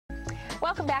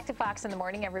Welcome back to Fox in the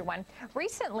Morning, everyone.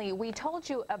 Recently, we told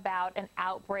you about an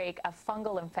outbreak of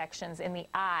fungal infections in the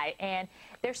eye, and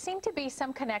there seemed to be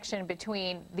some connection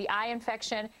between the eye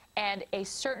infection and a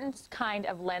certain kind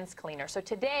of lens cleaner. So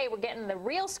today, we're getting the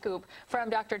real scoop from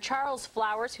Dr. Charles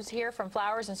Flowers, who's here from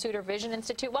Flowers and Suter Vision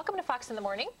Institute. Welcome to Fox in the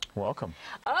Morning. Welcome.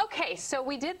 Okay, so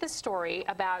we did this story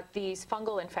about these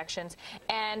fungal infections,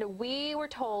 and we were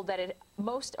told that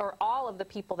most or all of the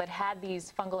people that had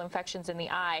these fungal infections in the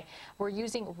eye were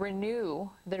using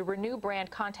the Renew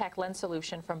brand contact lens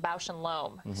solution from Bausch &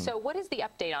 Lomb. So what is the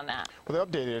update on that? Well,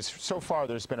 the update is, so far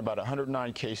there's been about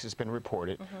 109 cases been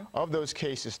reported. Of those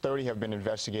cases, 30 have been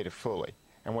investigated fully.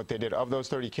 And what they did, of those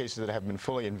 30 cases that have been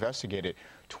fully investigated,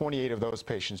 28 of those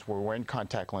patients were wearing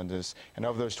contact lenses, and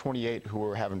of those 28 who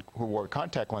wore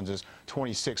contact lenses,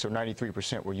 26 or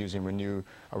 93% were using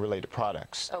Renew-related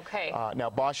products. Okay. Now,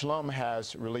 Bausch & Lomb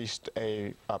has released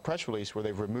a press release where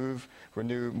they've removed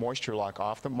Renew Moisture Lock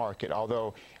off the market,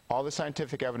 although all the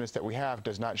scientific evidence that we have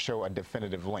does not show a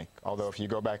definitive link. Although if you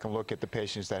go back and look at the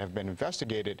patients that have been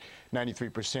investigated,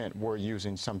 93% were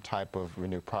using some type of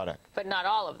Renew product. But not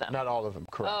all of them? Not all of them,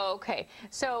 correct. Oh, okay.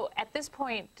 So at this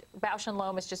point, Bausch &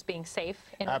 Lomb is just being safe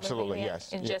in Absolutely, removing it?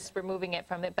 yes. And just removing it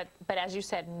from it, but as you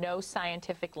said, no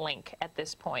scientific link at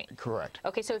this point? Correct.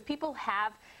 Okay, so if people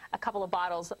have a couple of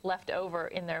bottles left over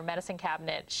in their medicine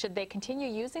cabinet, should they continue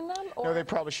using them? Or no, they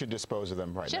probably should dispose of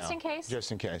them right now. Just in case?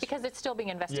 Just in case. Because it's still being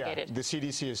investigated. Yeah, the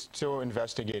CDC is still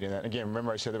investigating that. Again,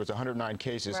 remember I said there was 109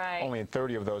 cases. Right. Only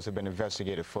 30 of those have been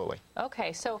investigated fully.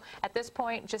 Okay, so at this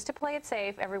point, just to play it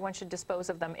safe, everyone should dispose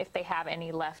of them if they have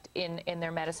any left in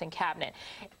their medicine cabinet.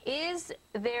 Is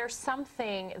there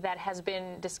something that has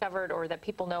been discovered or that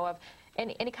people know of,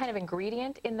 any kind of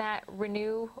ingredient in that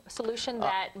Renew solution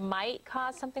that might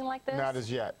cause something like this? Not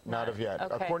as yet. Not of yet.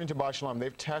 Okay. According to Bausch & Lomb,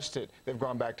 they've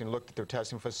gone back and looked at their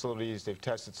testing facilities, they've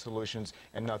tested solutions,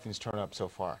 and nothing's turned up so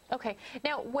far. Okay.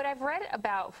 Now, what I've read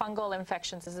about fungal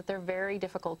infections is that they're very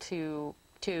difficult to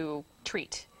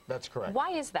treat. That's correct.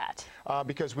 Why is that?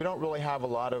 Because we don't really have a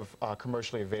lot of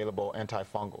commercially available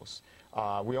antifungals.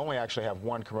 We only actually have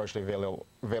one commercially available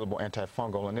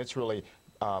antifungal, and it's really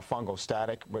fungal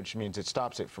static, which means it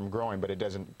stops it from growing, but it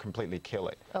doesn't completely kill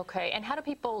it. Okay, and how do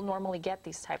people normally get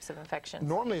these types of infections?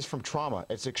 Normally it's from trauma.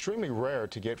 It's extremely rare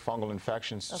to get fungal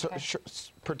infections, Okay.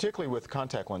 particularly with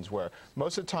contact lens wear.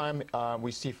 Most of the time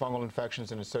we see fungal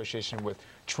infections in association with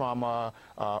trauma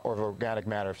or organic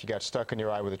matter. If you got stuck in your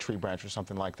eye with a tree branch or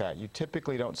something like that, you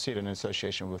typically don't see it in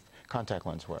association with contact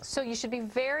lens wear. So you should be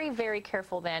very, very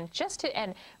careful then,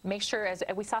 and make sure, as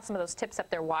we saw some of those tips up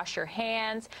there, wash your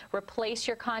hands, replace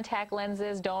your contact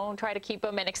lenses, don't try to keep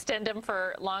them and extend them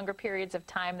for longer periods of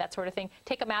time, that sort of thing.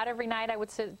 Take them out every night, I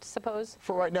would suppose?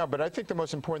 For right now, but I think the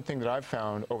most important thing that I've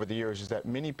found over the years is that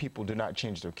many people do not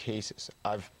change their cases.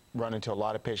 I've run into a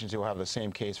lot of patients who will have the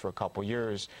same case for a couple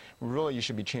years. Really, you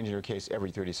should be changing your case every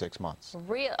 36 months.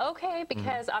 Okay,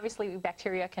 because obviously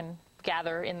bacteria can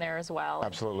gather in there as well.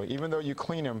 Absolutely. Even though you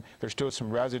clean them, there's still some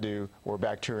residue where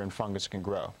bacteria and fungus can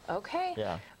grow. Okay.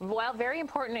 Yeah. Well, very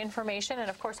important information, and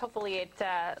of course, hopefully it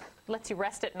lets you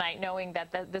rest at night knowing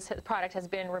that this product has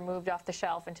been removed off the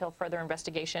shelf until further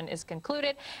investigation is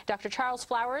concluded. Dr. Charles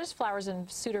Flowers, Flowers and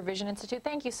Suter Vision Institute,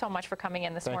 thank you so much for coming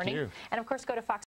in this morning. Thank you. And of course, go to Fox